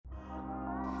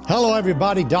Hello,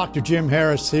 everybody. Dr. Jim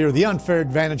Harris here, The Unfair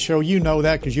Advantage Show. You know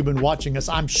that because you've been watching us,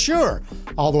 I'm sure,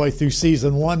 all the way through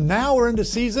season 1. Now we're into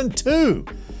season 2.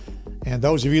 And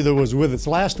those of you that was with us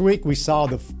last week, we saw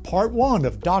the part 1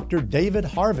 of Dr. David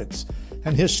Harvitz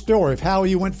and his story of how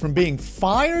he went from being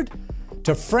fired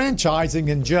to franchising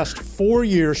in just 4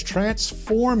 years,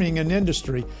 transforming an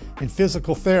industry in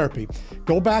physical therapy.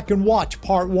 Go back and watch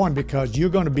part 1 because you're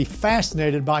going to be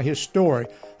fascinated by his story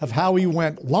of how he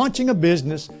went launching a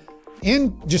business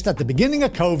in just at the beginning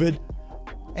of COVID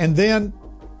and then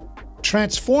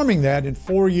transforming that in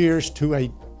 4 years to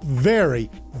a very,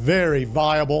 very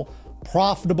viable,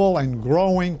 profitable, and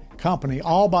growing company,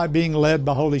 all by being led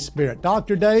by Holy Spirit.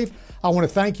 Dr. Dave, I want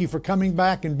to thank you for coming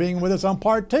back and being with us on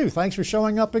part 2. Thanks for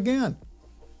showing up again.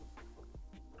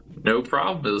 No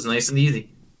problem. It was nice and easy.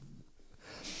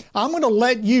 I'm going to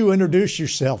let you introduce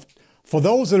yourself. For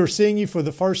those that are seeing you for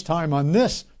the first time on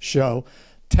this show,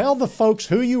 tell the folks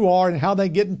who you are and how they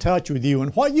get in touch with you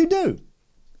and what you do.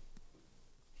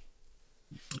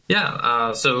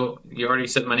 Yeah, so you already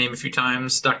said my name a few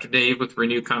times, Dr. Dave with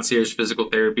Renew Concierge Physical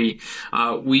Therapy.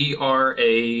 We are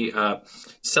a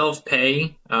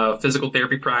self-pay physical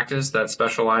therapy practice that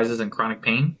specializes in chronic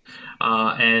pain.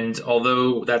 And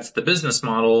although that's the business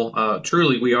model,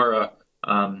 truly we are a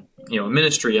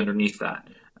ministry underneath that.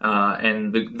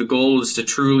 And the goal is to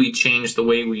truly change the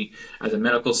way we, as a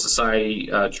medical society,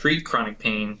 treat chronic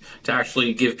pain, to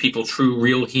actually give people true,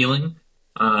 real healing,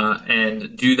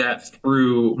 and do that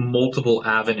through multiple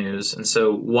avenues. And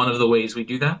so one of the ways we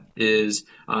do that is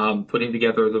putting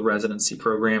together the residency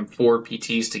program for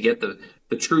PTs to get the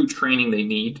true training they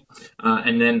need,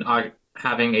 and then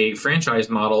having a franchise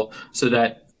model so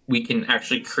that we can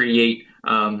actually create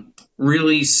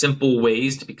really simple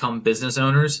ways to become business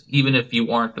owners, even if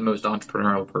you aren't the most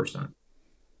entrepreneurial person.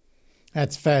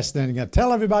 That's fascinating. Now,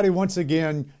 tell everybody once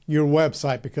again your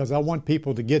website, because I want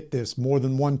people to get this more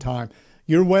than one time.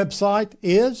 Your website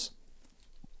is?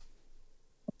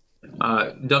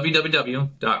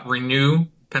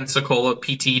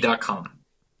 www.renewpensacolapt.com.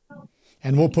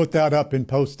 And we'll put that up in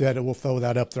post-edit. We'll throw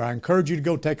that up there. I encourage you to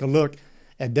go take a look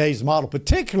at Dave's model,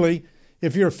 particularly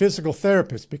if you're a physical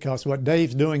therapist, because what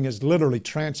Dave's doing is literally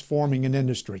transforming an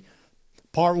industry.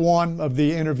 Part 1 of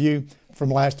the interview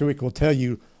from last week will tell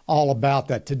you all about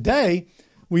that. Today,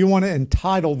 we want to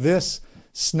entitle this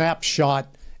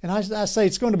snapshot, and I say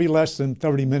it's going to be less than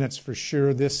 30 minutes for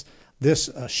sure, this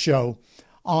show,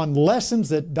 on lessons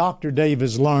that Dr. Dave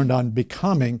has learned on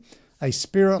becoming a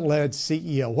spirit-led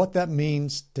CEO, what that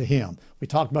means to him. We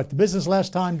talked about the business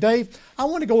last time. Dave, I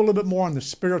want to go a little bit more on the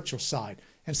spiritual side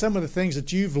and some of the things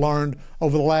that you've learned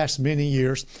over the last many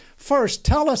years. First,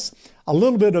 tell us a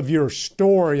little bit of your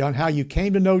story on how you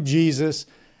came to know Jesus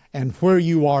and where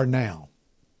you are now.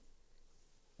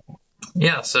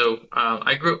 Yeah, so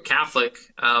I grew up Catholic,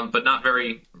 but not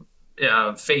very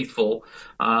faithful.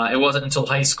 It wasn't until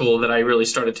high school that I really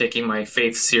started taking my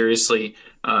faith seriously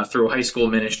through a high school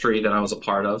ministry that I was a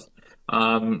part of.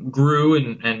 Grew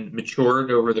and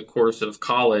matured over the course of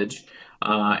college,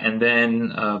 and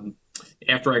then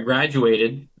after I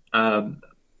graduated,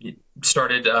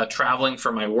 started traveling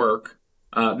for my work.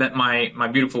 Met my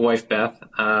beautiful wife, Beth,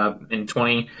 in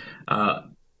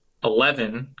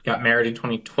 2011, got married in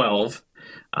 2012.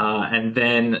 And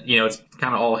then, it's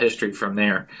kind of all history from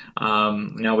there.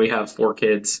 Now we have 4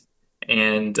 kids.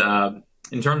 And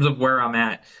in terms of where I'm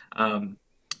at, I'm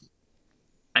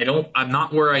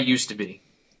not where I used to be,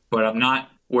 but I'm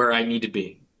not where I need to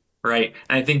be. Right.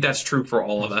 And I think that's true for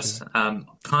all of us.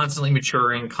 Constantly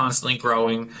maturing, constantly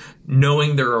growing,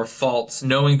 knowing there are faults,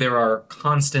 knowing there are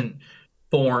constant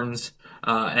thorns,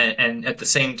 and at the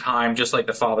same time, just like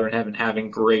the Father in heaven, having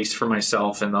grace for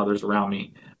myself and others around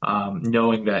me,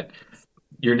 knowing that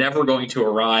you're never going to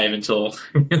arrive until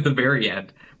the very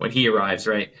end when He arrives.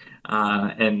 Right.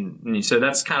 And so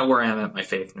that's kind of where I am at my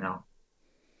faith now.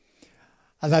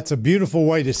 That's a beautiful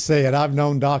way to say it. I've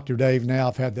known Dr. Dave now.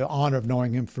 I've had the honor of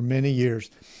knowing him for many years.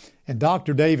 And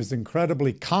Dr. Dave is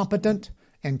incredibly competent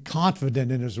and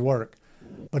confident in his work,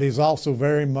 but he's also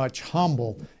very much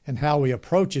humble in how he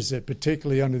approaches it,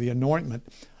 particularly under the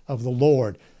anointment of the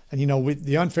Lord. And,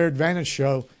 the Unfair Advantage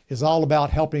Show is all about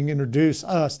helping introduce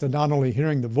us to not only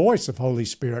hearing the voice of Holy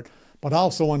Spirit, but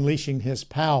also unleashing His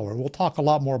power. We'll talk a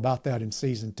lot more about that in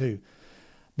season 2.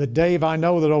 But Dave, I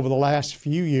know that over the last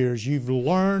few years, you've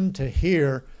learned to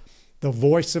hear the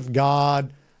voice of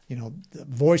God, the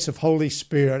voice of Holy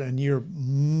Spirit, and you're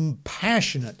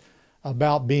passionate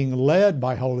about being led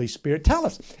by Holy Spirit. Tell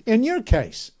us, in your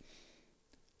case,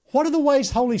 what are the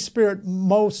ways Holy Spirit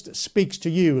most speaks to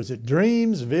you? Is it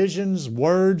dreams, visions,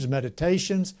 words,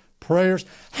 meditations, prayers.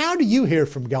 How do you hear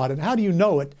from God, and how do you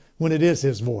know it when it is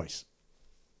his voice?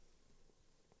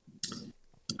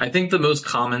 I think the most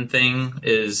common thing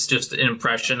is just an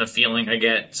impression, a feeling I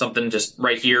get, something just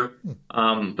right here.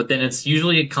 But then it's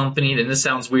usually accompanied, and this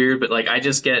sounds weird, but like I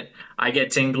get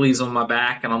tinglies on my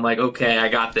back, and I'm like, okay, I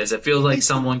got this. It feels like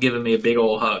someone giving me a big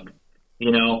old hug,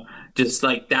 you know. Just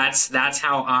like that's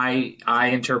how I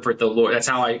interpret the Lord. That's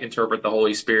how I interpret the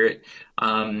Holy Spirit.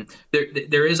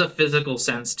 There is a physical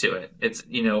sense to it. It's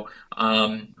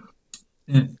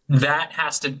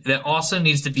that also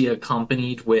needs to be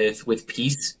accompanied with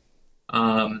peace.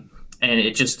 And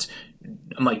it just,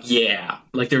 I'm like, yeah,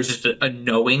 like there's just a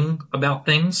knowing about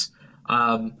things.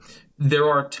 There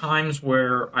are times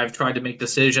where I've tried to make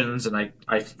decisions and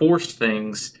I force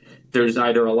things. There's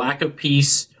either a lack of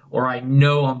peace, or I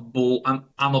know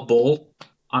I'm a bull.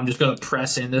 I'm just going to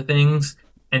press into things.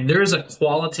 And there's a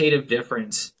qualitative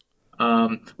difference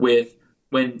with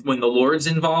when the Lord's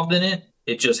involved in it.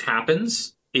 It just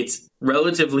happens. It's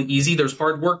relatively easy. There's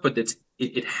hard work, but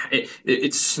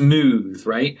it's smooth,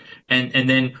 right? And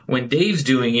then when Dave's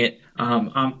doing it,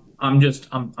 I'm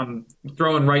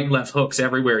throwing right and left hooks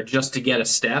everywhere just to get a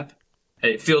step.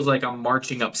 It feels like I'm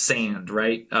marching up sand,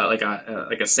 right? Like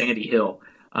a sandy hill.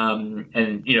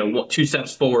 And 2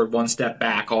 steps forward, 1 step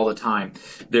back all the time.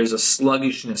 There's a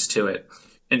sluggishness to it.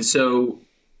 And so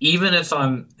even if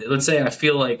let's say I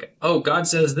feel like, oh, God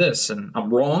says this and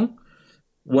I'm wrong,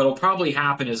 what'll probably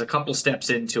happen is a couple steps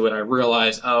into it, I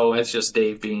realize, oh, that's just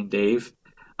Dave being Dave.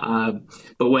 But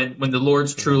when the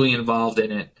Lord's truly involved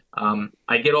in it,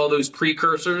 I get all those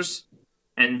precursors,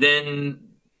 and then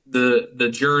the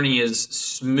journey is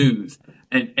smooth.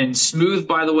 And smooth,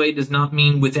 by the way, does not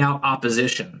mean without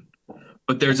opposition.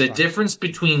 But there's a difference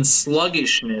between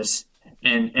sluggishness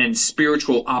and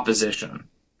spiritual opposition.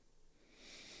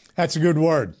 That's a good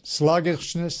word.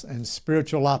 Sluggishness and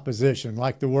spiritual opposition,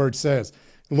 like the word says.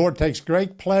 The Lord takes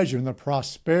great pleasure in the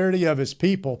prosperity of his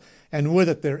people, and with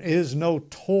it there is no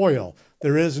toil.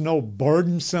 There is no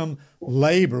burdensome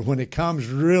labor. When it comes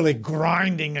really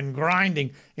grinding and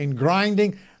grinding and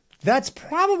grinding, that's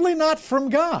probably not from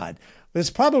God. It's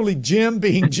probably Jim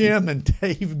being Jim and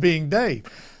Dave being Dave.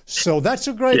 So that's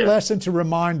a great lesson to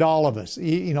remind all of us.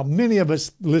 Many of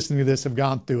us listening to this have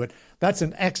gone through it. That's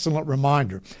an excellent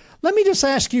reminder. Let me just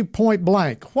ask you point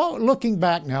blank, looking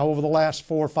back now over the last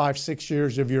 4, 5, 6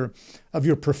 years of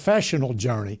your professional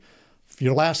journey,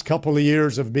 your last couple of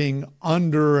years of being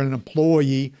under an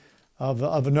employee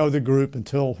of another group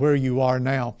until where you are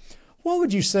now, what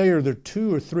would you say are the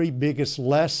 2 or 3 biggest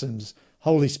lessons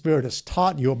Holy Spirit has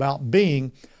taught you about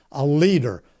being a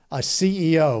leader, a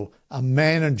CEO, a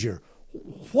manager?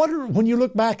 When you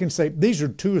look back and say, these are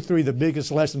 2 or 3 of the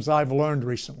biggest lessons I've learned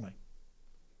recently?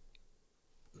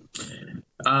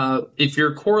 If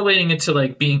you're correlating it to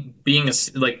like being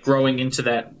like growing into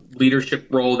that leadership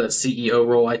role, that CEO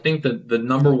role, I think the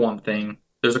number one thing,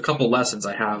 there's a couple lessons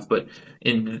I have, but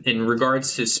in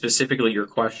regards to specifically your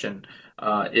question,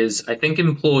 is I think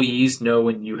employees know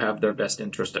when you have their best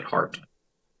interest at heart.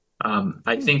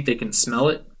 I think they can smell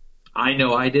it. I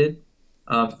know I did.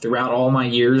 Throughout all my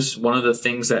years, one of the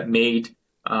things that made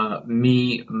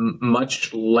me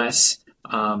much less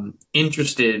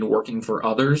interested in working for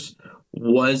others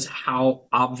was how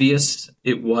obvious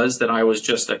it was that I was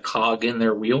just a cog in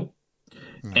their wheel.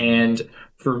 Mm-hmm. And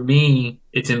for me,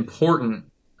 it's important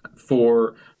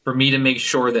for me to make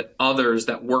sure that others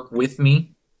that work with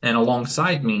me and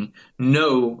alongside me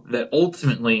know that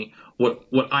ultimately what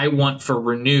I want for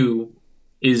Renew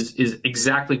is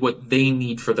exactly what they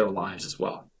need for their lives as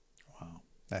well. Wow,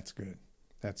 that's good.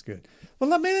 That's good. Well,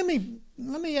 let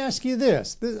me ask you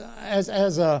this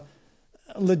as a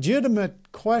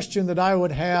legitimate question that I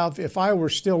would have if I were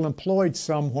still employed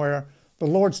somewhere. The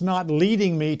Lord's not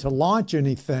leading me to launch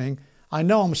anything. I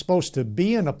know I'm supposed to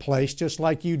be in a place just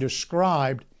like you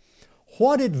described.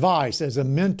 What advice as a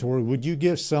mentor would you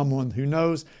give someone who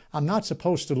knows I'm not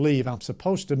supposed to leave, I'm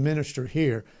supposed to minister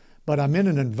here, but I'm in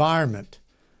an environment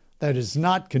that is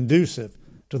not conducive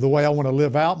to the way I want to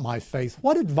live out my faith?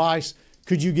 What advice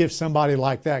could you give somebody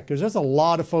like that? Because there's a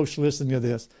lot of folks listening to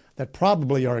this that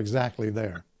probably are exactly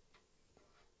there.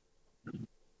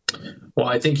 Well,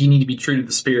 I think you need to be true to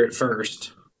the Spirit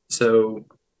first. So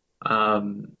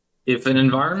if an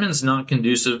environment's not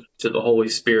conducive to the Holy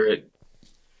Spirit,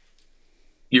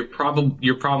 you're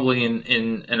probably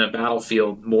in a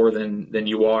battlefield more than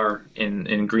you are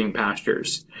in green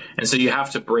pastures. And so you have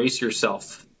to brace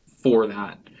yourself for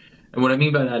that. And what I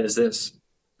mean by that is this: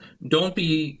 don't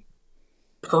be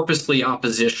purposely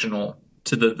oppositional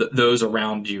to those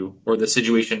around you or the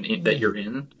situation that you're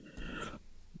in.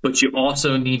 but you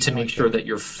also need to make sure that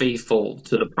you're faithful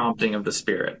to the prompting of the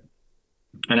Spirit.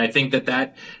 And I think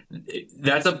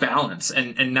that's a balance,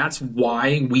 and that's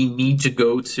why we need to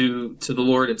go to the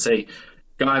Lord and say,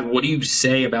 God, what do you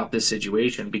say about this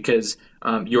situation? Because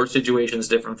your situation is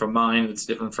different from mine, it's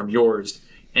different from yours,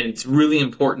 and it's really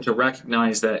important to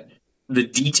recognize that the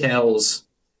details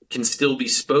can still be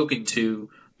spoken to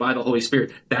by the Holy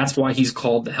Spirit. That's why he's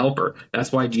called the Helper.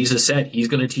 That's why Jesus said he's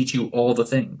going to teach you all the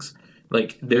things.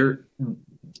 Like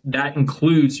that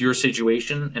includes your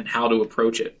situation and how to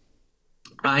approach it.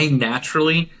 I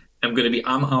naturally am going to be,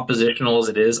 I'm oppositional as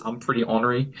it is. I'm pretty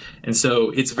ornery. And so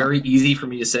it's very easy for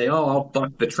me to say, oh, I'll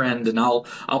buck the trend and I'll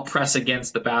press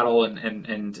against the battle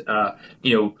and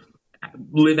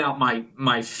live out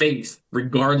my faith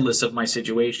regardless of my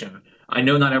situation. I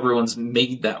know not everyone's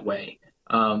made that way,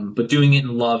 but doing it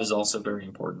in love is also very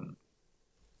important.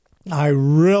 I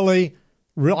wrote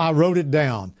it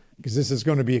down because this is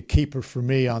going to be a keeper for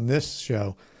me on this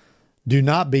show. Do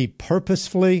not be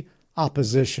purposefully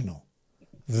oppositional.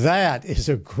 That is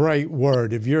a great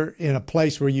word. If you're in a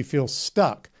place where you feel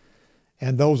stuck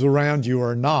and those around you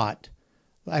are not,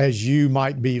 as you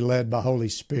might be led by Holy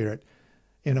Spirit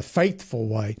in a faithful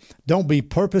way, don't be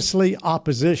purposely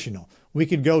oppositional. We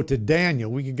could go to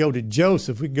Daniel, we could go to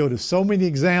Joseph, we could go to so many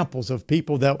examples of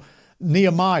people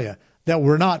Nehemiah, that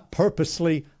were not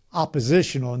purposely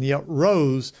oppositional and yet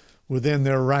rose within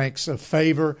their ranks of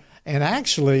favor and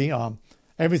actually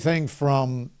everything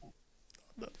from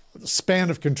span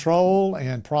of control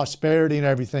and prosperity and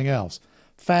everything else.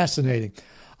 Fascinating.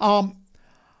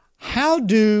 How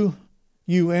do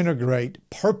you integrate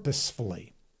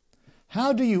purposefully?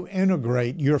 How do you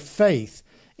integrate your faith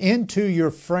into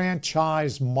your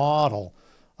franchise model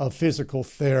of physical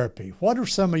therapy? What are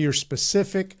some of your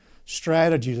specific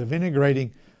strategies of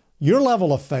integrating your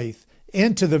level of faith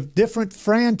into the different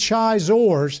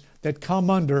franchisors that come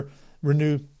under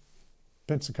Renew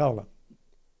Pensacola?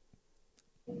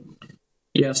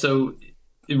 Yeah, so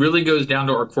it really goes down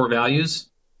to our core values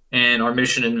and our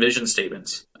mission and vision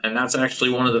statements. And that's actually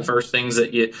one of the first things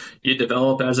that you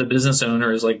develop as a business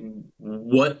owner is like,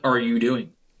 what are you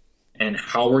doing? And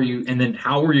how are you going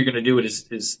to do it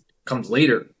is comes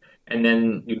later. And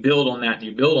then you build on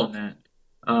that.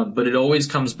 But it always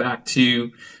comes back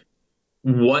to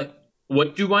what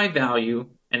do I value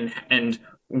and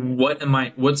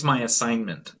what's my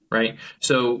assignment, right?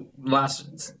 So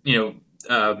last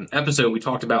episode we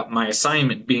talked about my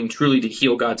assignment being truly to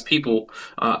heal God's people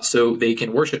so they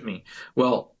can worship me.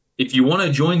 Well, if you want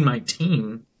to join my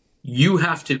team, you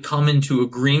have to come into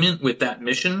agreement with that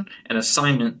mission and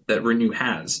assignment that Renew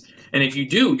has. And if you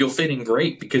do, you'll fit in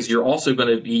great because you're also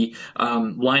going to be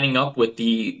lining up with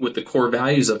the core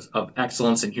values of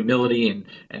excellence and humility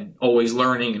and always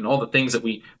learning and all the things that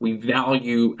we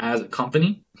value as a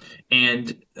company.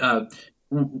 And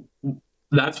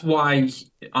that's why,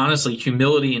 honestly,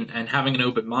 humility and having an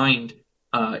open mind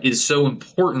is so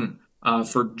important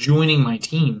for joining my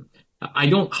team. I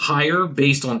don't hire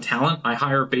based on talent. I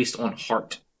hire based on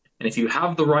heart. And if you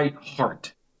have the right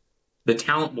heart, the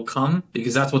talent will come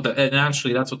because that's what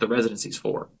the residency's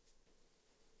for.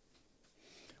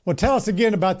 Well, tell us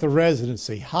again about the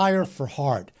residency, Hire for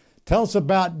Heart. Tell us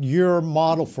about your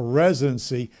model for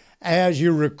residency as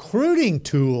your recruiting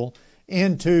tool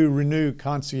into Renew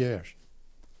Concierge.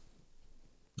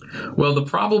 Well, the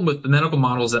problem with the medical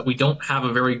model is that we don't have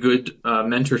a very good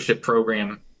mentorship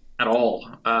program at all.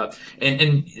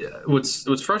 And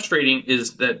what's frustrating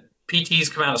is that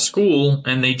PTs come out of school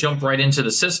and they jump right into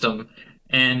the system,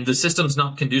 and the system's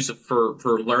not conducive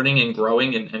for learning and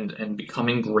growing and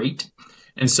becoming great.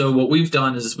 And so what we've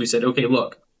done is we said, okay,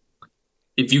 look,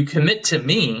 if you commit to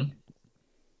me,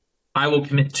 I will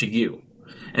commit to you.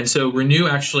 And so Renew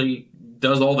actually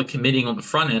does all the committing on the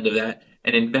front end of that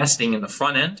and investing in the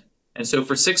front end. And so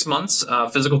for 6 months,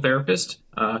 physical therapist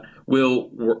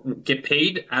will get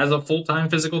paid as a full-time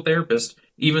physical therapist,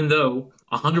 even though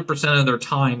 100% of their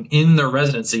time in their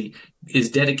residency is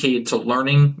dedicated to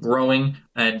learning, growing,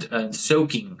 and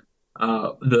soaking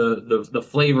the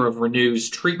flavor of Renew's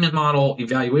treatment model,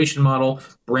 evaluation model,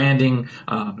 branding,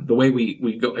 the way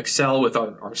we go excel with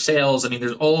our sales. I mean,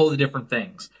 there's all the different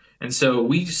things. And so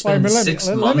we spend 6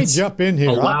 months. Let me jump in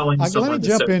here. Let me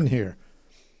jump in here.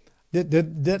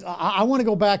 I want to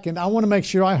go back and I want to make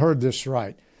sure I heard this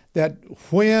right. That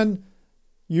when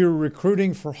you're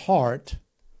recruiting for heart,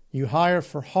 you hire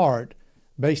for heart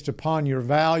based upon your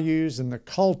values and the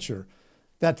culture,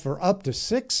 that for up to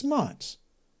 6 months,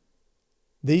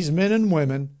 these men and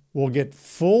women will get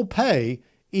full pay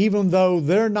even though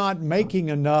they're not making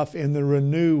enough in the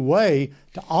Renew way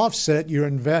to offset your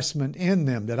investment in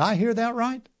them. Did I hear that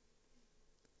right?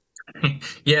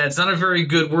 Yeah, it's not a very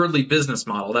good worldly business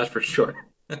model, that's for sure.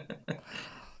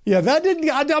 Yeah, that didn't.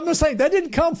 I'm gonna say that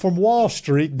didn't come from Wall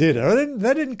Street, did it?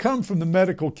 That didn't come from the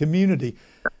medical community.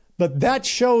 But that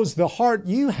shows the heart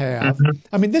you have. Mhm.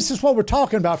 I mean, this is what we're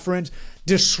talking about, friends.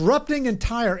 Disrupting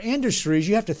entire industries.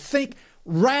 You have to think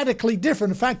radically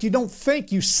different. In fact, you don't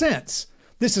think, you sense.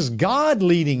 This is God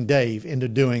leading Dave into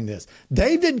doing this.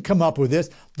 Dave didn't come up with this.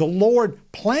 The Lord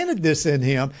planted this in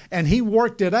him, and he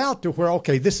worked it out to where,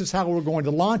 okay, this is how we're going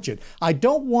to launch it. I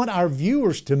don't want our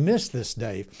viewers to miss this,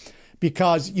 Dave,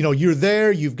 because, you're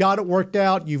there, you've got it worked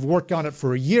out, you've worked on it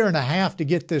for a year and a half to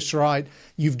get this right.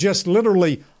 You've just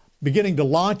literally beginning to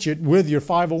launch it with your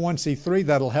 501c3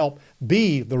 that'll help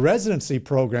be the residency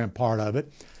program part of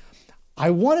it. I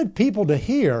wanted people to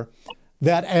hear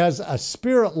that as a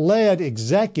Spirit-led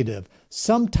executive,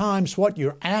 sometimes what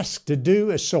you're asked to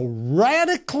do is so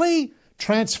radically,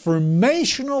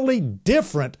 transformationally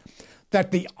different that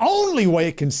the only way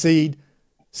it can succeed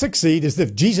is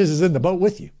if Jesus is in the boat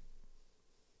with you.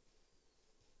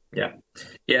 Yeah.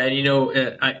 Yeah,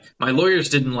 and my lawyers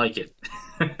didn't like it.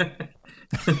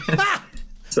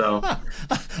 So,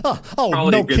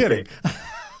 no kidding. Thing.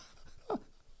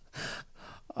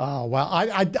 Oh, well,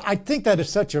 I think that is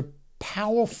such a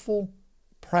powerful,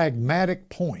 pragmatic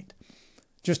point.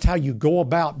 Just how you go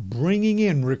about bringing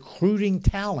in, recruiting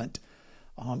talent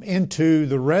into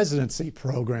the residency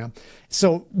program.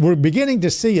 So we're beginning to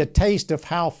see a taste of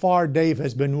how far Dave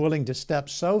has been willing to step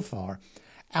so far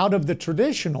out of the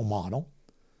traditional model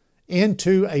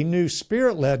into a new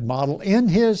Spirit-led model in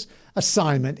his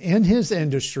assignment, in his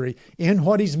industry, in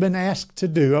what he's been asked to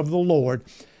do of the Lord,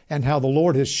 and how the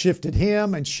Lord has shifted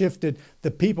him and shifted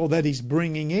the people that he's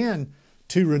bringing in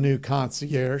to Renew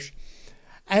Concierge.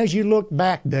 As you look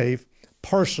back, Dave,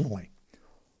 personally,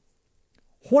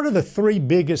 what are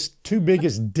the two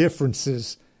biggest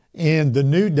differences in the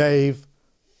new Dave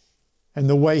and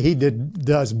the way he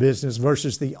does business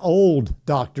versus the old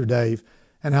Dr. Dave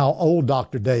and how old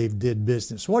Dr. Dave did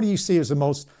business? What do you see as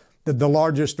the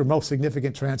largest or most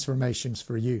significant transformations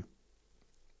for you?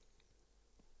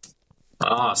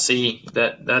 See,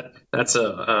 that's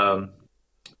the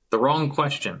wrong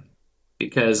question,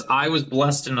 because I was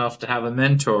blessed enough to have a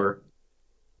mentor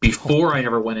before I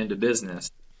ever went into business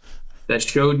that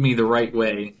showed me the right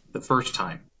way the first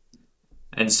time.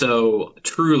 And so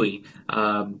truly,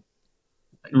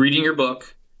 reading your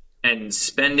book and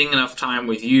spending enough time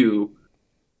with you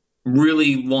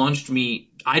really launched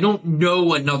me. I don't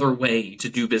know another way to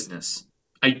do business.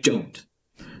 I don't.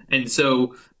 And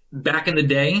so back in the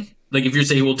day, like if you're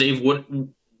saying, well, Dave,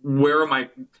 where am I?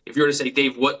 If you were to say,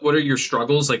 Dave, what are your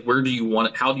struggles? Like, where do you want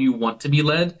it? How do you want to be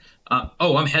led?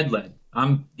 I'm head led.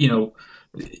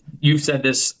 You've said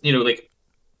this, like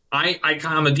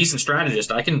I'm a decent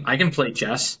strategist. I can play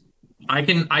chess. I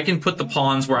can put the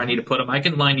pawns where I need to put them. I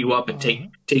can line you up and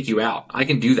take you out. I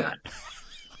can do that.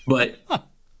 But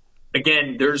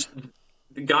again,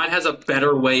 God has a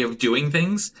better way of doing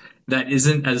things that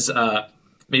isn't as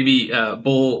maybe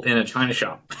bull in a china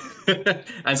shop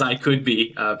as I could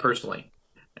be personally.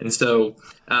 And so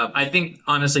I think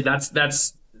honestly that's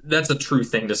a true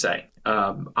thing to say.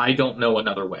 I don't know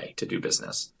another way to do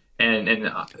business,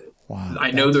 and wow,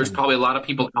 I know there's probably a lot of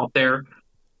people out there.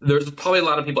 There's probably a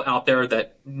lot of people out there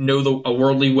that know a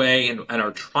worldly way and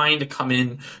are trying to come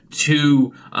in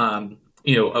to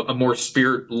a more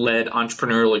Spirit-led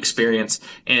entrepreneurial experience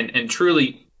and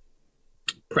truly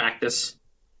practice,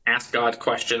 ask God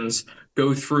questions,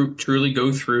 truly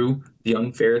go through the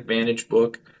Unfair Advantage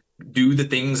book, do the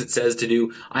things it says to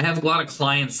do. I have a lot of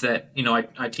clients that,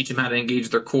 I teach them how to engage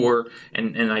their core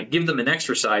and I give them an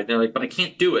exercise. And they're like, but I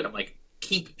can't do it. I'm like,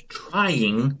 keep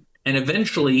trying and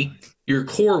eventually your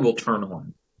core will turn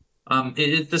on.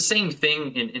 It's the same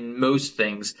thing in most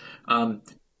things.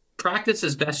 Practice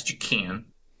as best you can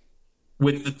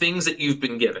with the things that you've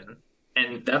been given.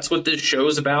 And that's what this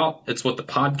show's about. It's what the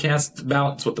podcast's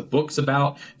about. It's what the book's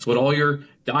about. It's what all your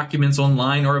documents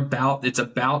online are about. It's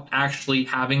about actually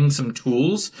having some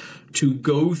tools to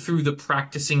go through the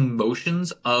practicing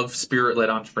motions of Spirit-led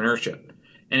entrepreneurship.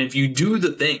 And if you do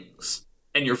the things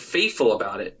and you're faithful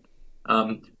about it,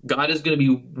 God is going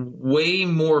to be way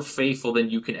more faithful than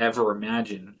you can ever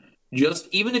imagine. Just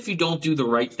even if you don't do the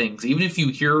right things, even if you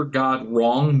hear God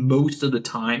wrong most of the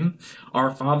time,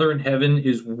 our Father in heaven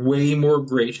is way more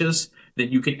gracious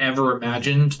than you can ever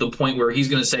imagine, to the point where he's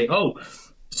going to say, oh,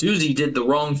 Susie did the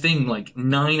wrong thing like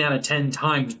 9 out of 10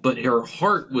 times, but her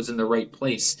heart was in the right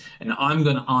place, and I'm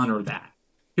going to honor that.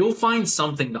 He'll find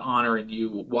something to honor in you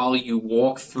while you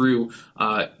walk through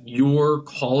your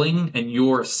calling and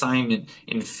your assignment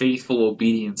in faithful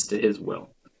obedience to his will.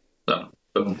 So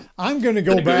Boom. I'm going to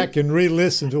go back and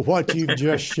re-listen to what you've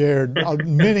just shared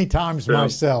many times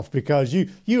myself, because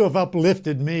you have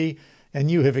uplifted me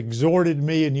and you have exhorted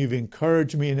me and you've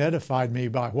encouraged me and edified me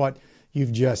by what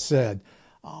you've just said.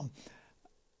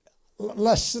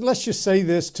 Let's just say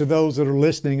this to those that are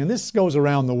listening, and this goes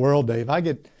around the world, Dave. I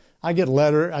get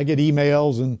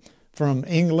emails and from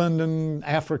England and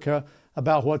Africa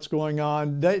about what's going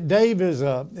on. Dave is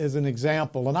an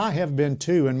example, and I have been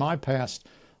too in my past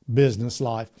business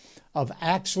life, of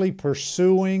actually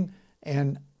pursuing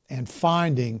and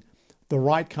finding the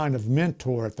right kind of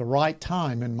mentor at the right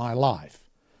time in my life.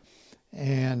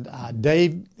 And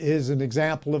Dave is an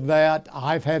example of that.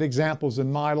 I've had examples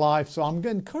in my life. So I'm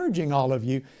encouraging all of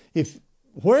you, if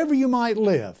wherever you might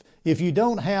live, if you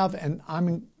don't have, and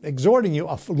I'm exhorting you,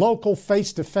 a local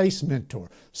face-to-face mentor,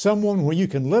 someone where you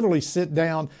can literally sit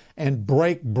down and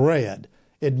break bread.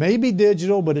 It may be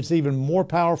digital, but it's even more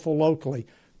powerful locally.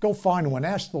 Go find one.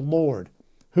 Ask the Lord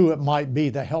who it might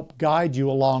be to help guide you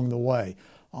along the way.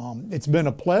 It's been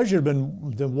a pleasure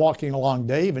been walking along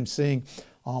Dave and seeing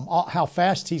how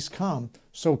fast he's come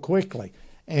so quickly.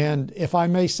 And if I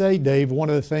may say, Dave, one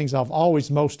of the things I've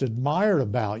always most admired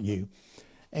about you,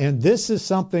 and this is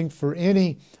something for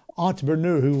any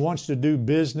entrepreneur who wants to do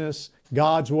business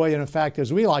God's way, and in fact,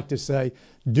 as we like to say,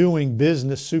 doing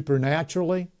business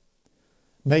supernaturally,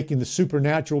 making the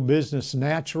supernatural business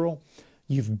natural.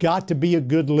 You've got to be a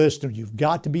good listener. You've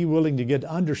got to be willing to get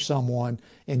under someone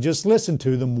and just listen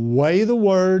to them, weigh the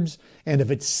words, and if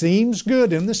it seems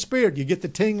good in the spirit, you get the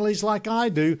tinglies like I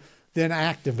do, then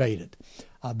activate it.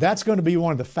 That's going to be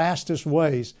one of the fastest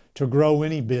ways to grow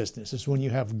any business, is when you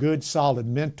have good, solid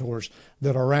mentors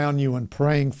that are around you and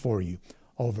praying for you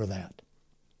over that.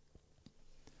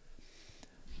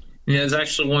 Yeah, it's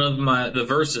actually one of the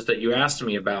verses that you asked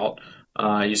me about.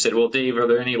 You said, well, Dave, are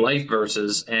there any life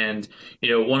verses? And,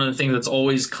 one of the things that's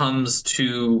always comes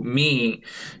to me,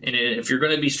 and if you're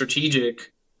going to be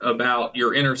strategic about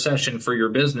your intercession for your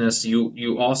business,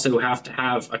 you also have to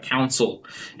have a counsel.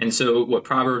 And so what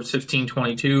Proverbs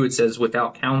 15:22, it says,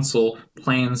 without counsel,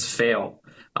 plans fail.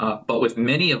 But with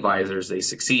many advisors, they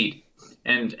succeed.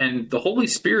 And the Holy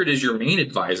Spirit is your main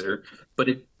advisor, but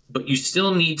you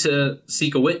still need to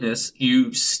seek a witness.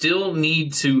 You still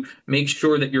need to make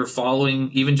sure that you're following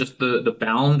even just the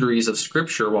boundaries of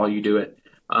Scripture while you do it,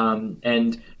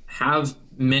 and have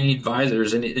many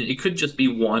advisors. And it could just be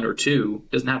one or two.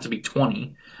 It doesn't have to be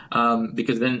 20,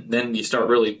 because then you start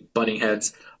really butting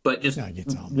heads. But just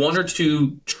one or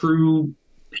two true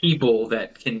people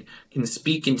that can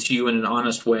speak into you in an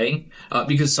honest way,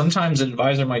 because sometimes an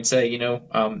advisor might say,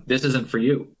 this isn't for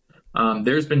you.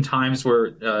 There's been times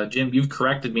where, Jim, you've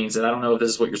corrected me and said, I don't know if this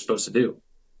is what you're supposed to do.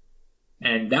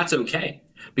 And that's okay,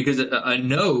 because I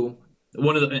know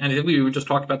and I think we just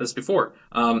talked about this before,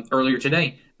 earlier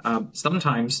today.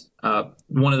 Sometimes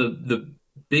one of the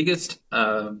biggest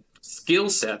skill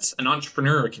sets an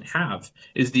entrepreneur can have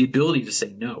is the ability to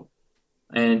say no.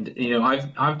 And,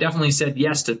 I've definitely said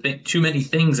yes to too many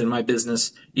things in my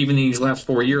business, even these last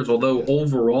 4 years, although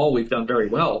overall we've done very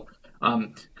well.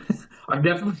 I've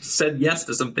definitely said yes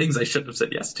to some things I shouldn't have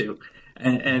said yes to,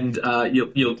 and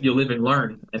you'll live and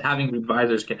learn. And having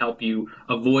advisors can help you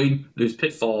avoid those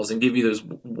pitfalls and give you those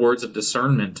words of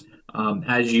discernment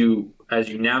as you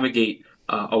navigate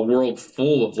a world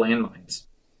full of landmines.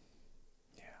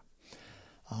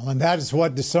 And that is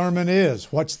what discernment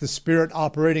is. What's the Spirit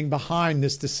operating behind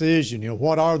this decision?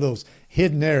 What are those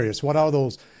hidden areas? What are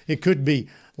those? It could be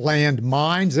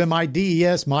landmines,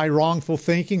 M-I-D-E-S, my wrongful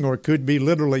thinking, or it could be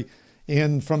literally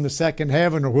in from the second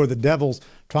heaven, or where the devil's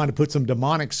trying to put some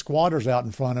demonic squatters out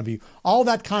in front of you. All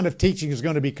that kind of teaching is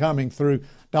going to be coming through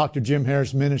Dr. Jim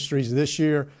Harris Ministries this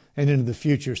year and into the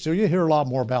future. So you'll hear a lot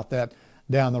more about that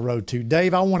down the road too.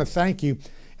 Dave, I want to thank you,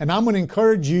 and I'm going to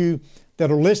encourage you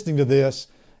that are listening to this,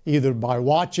 either by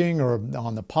watching or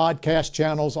on the podcast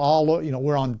channels.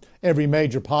 We're on every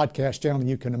major podcast channel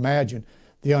you can imagine,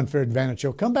 the Unfair Advantage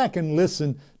Show. Come back and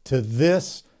listen to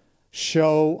this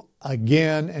show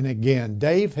again and again.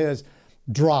 Dave has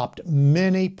dropped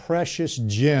many precious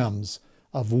gems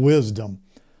of wisdom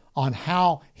on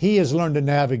how he has learned to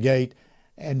navigate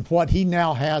and what he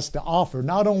now has to offer.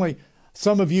 Not only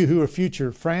some of you who are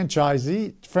future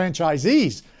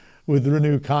franchisees with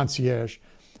Renew Concierge,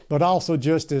 but also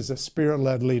just as a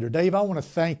Spirit-led leader. Dave, I want to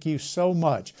thank you so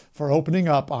much for opening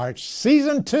up our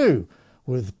season 2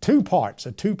 with 2 parts,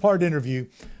 a 2-part interview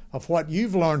of what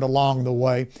you've learned along the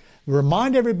way.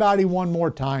 Remind everybody one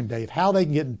more time, Dave, how they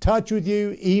can get in touch with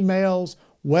you, emails,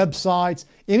 websites,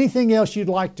 anything else you'd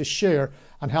like to share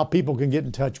on how people can get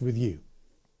in touch with you.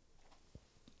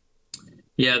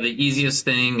 Yeah, the easiest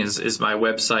thing is my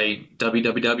website,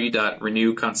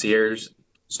 www.renewconcierge.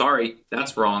 Sorry,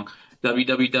 that's wrong.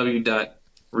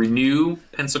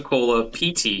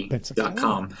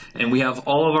 www.renewpensacolapt.com. And we have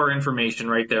all of our information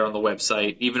right there on the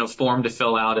website, even a form to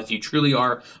fill out if you truly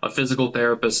are a physical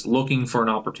therapist looking for an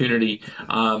opportunity.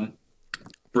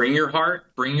 Bring your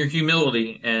heart, bring your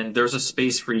humility, and there's a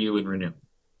space for you in Renew.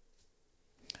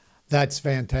 That's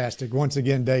fantastic. Once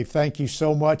again, Dave, thank you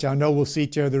so much. I know we'll see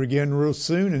each other again real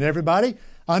soon. And everybody,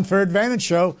 Unfair Advantage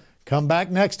Show, come back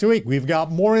next week. We've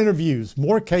got more interviews,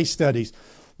 more case studies,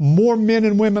 more men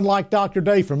and women like Dr.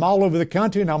 Dave from all over the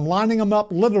country. And I'm lining them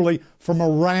up literally from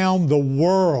around the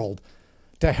world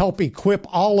to help equip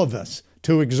all of us,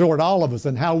 to exhort all of us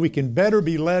on how we can better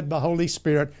be led by Holy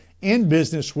Spirit in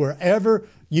business wherever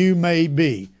you may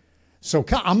be. So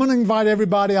I'm going to invite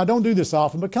everybody. I don't do this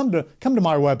often, but come to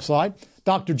my website,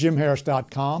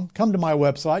 drjimharris.com. Come to my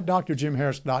website,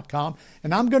 drjimharris.com,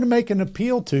 and I'm going to make an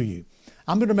appeal to you.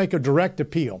 I'm going to make a direct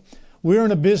appeal. We're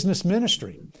in a business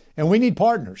ministry, and we need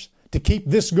partners to keep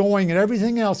this going and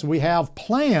everything else we have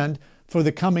planned for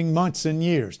the coming months and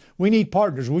years. We need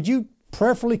partners. Would you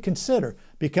prayerfully consider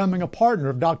becoming a partner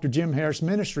of Dr. Jim Harris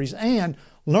Ministries and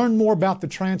learn more about the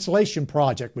translation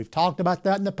project? We've talked about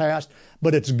that in the past,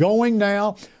 but it's going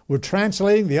now. We're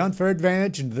translating the Unfair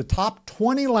Advantage into the top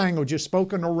 20 languages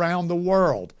spoken around the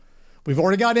world. We've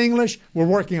already got English. We're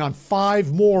working on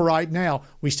 5 more right now.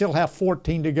 We still have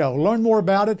 14 to go. Learn more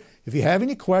about it. If you have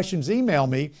any questions, email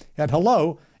me at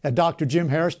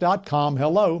hello@drjimharris.com.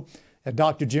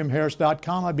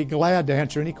 hello@drjimharris.com. I'd be glad to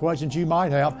answer any questions you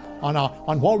might have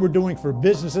on what we're doing for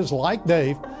businesses like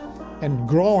Dave and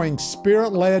growing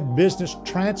Spirit-led business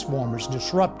transformers,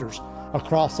 disruptors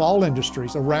across all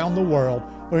industries around the world,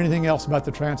 or anything else about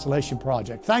the Translation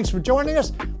Project. Thanks for joining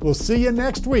us. We'll see you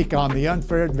next week on the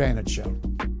Unfair Advantage Show.